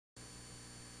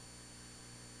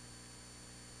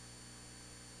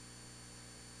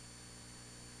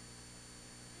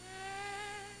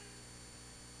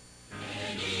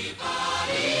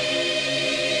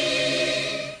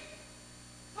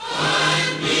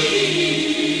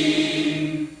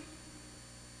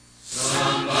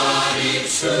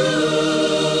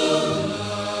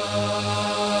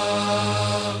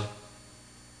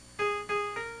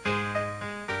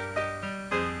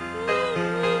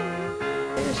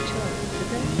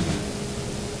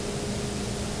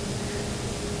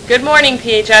Good morning,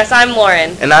 PHS. I'm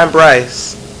Lauren. And I'm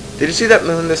Bryce. Did you see that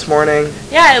moon this morning?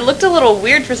 Yeah, it looked a little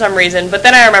weird for some reason, but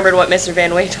then I remembered what Mr.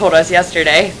 Van Way told us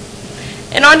yesterday.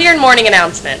 And on to your morning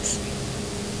announcements.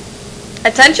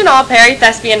 Attention all Perry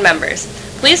Thespian members.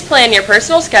 Please plan your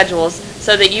personal schedules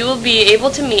so that you will be able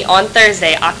to meet on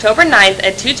Thursday, October 9th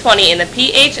at 2:20 in the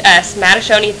PHS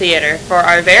Mattachoni Theater for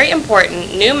our very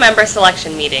important new member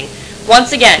selection meeting.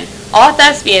 Once again, all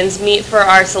thespians meet for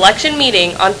our selection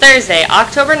meeting on Thursday,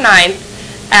 October 9th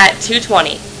at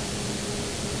 2:20.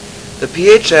 The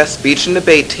PHS Speech and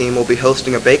Debate team will be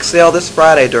hosting a bake sale this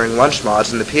Friday during lunch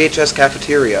mods in the PHS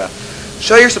cafeteria.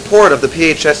 Show your support of the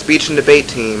PHS Speech and Debate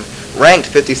team, ranked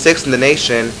 56th in the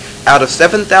nation, out of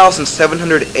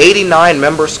 7,789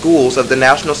 member schools of the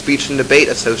National Speech and Debate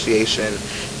Association,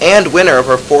 and winner of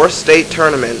her 4 state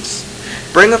tournaments.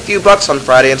 Bring a few bucks on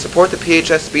Friday and support the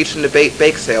PHS Speech and Debate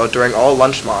bake sale during all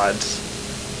lunch mods.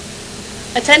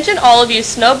 Attention all of you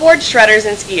snowboard shredders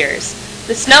and skiers.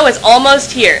 The snow is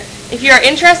almost here. If you are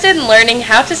interested in learning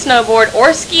how to snowboard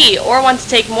or ski or want to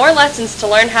take more lessons to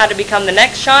learn how to become the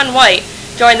next Shaun White,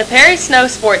 join the Perry Snow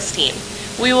Sports Team.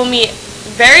 We will meet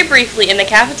very briefly in the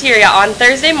cafeteria on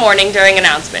Thursday morning during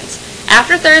announcements.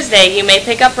 After Thursday, you may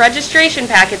pick up registration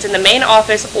packets in the main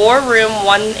office or room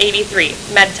 183,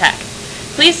 MedTech.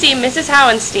 Please see Mrs.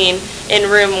 Howenstein in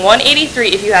room 183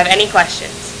 if you have any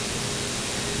questions.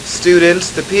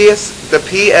 Students, the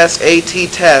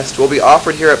PSAT test will be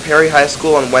offered here at Perry High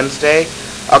School on Wednesday,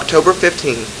 October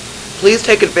 15th. Please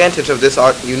take advantage of this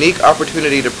unique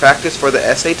opportunity to practice for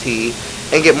the SAT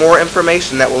and get more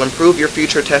information that will improve your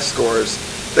future test scores.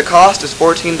 The cost is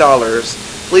 $14.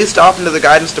 Please stop into the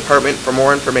guidance department for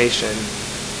more information.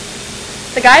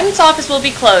 The guidance office will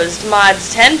be closed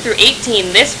mods 10 through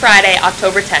 18 this Friday,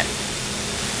 October 10th.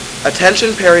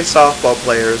 Attention Perry softball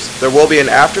players, there will be an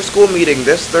after-school meeting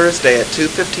this Thursday at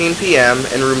 2:15 p.m.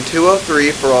 in room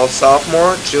 203 for all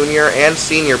sophomore, junior, and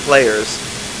senior players.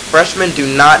 Freshmen do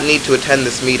not need to attend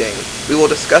this meeting. We will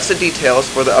discuss the details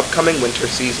for the upcoming winter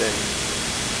season.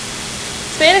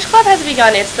 Spanish Club has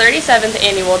begun its 37th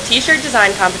annual T-shirt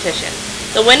design competition.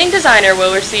 The winning designer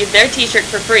will receive their T-shirt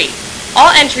for free.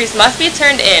 All entries must be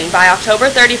turned in by October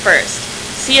 31st.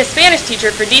 See a Spanish teacher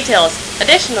for details.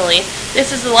 Additionally,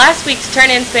 this is the last week to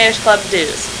turn in Spanish Club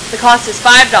dues. The cost is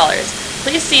 $5.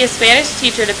 Please see a Spanish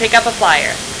teacher to pick up a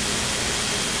flyer.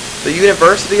 The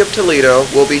University of Toledo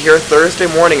will be here Thursday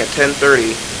morning at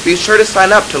 10:30. Be sure to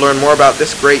sign up to learn more about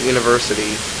this great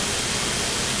university.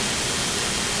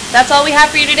 That's all we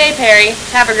have for you today, Perry.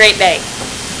 Have a great day.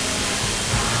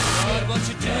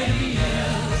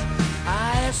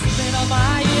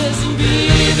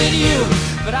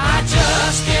 But I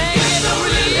just can't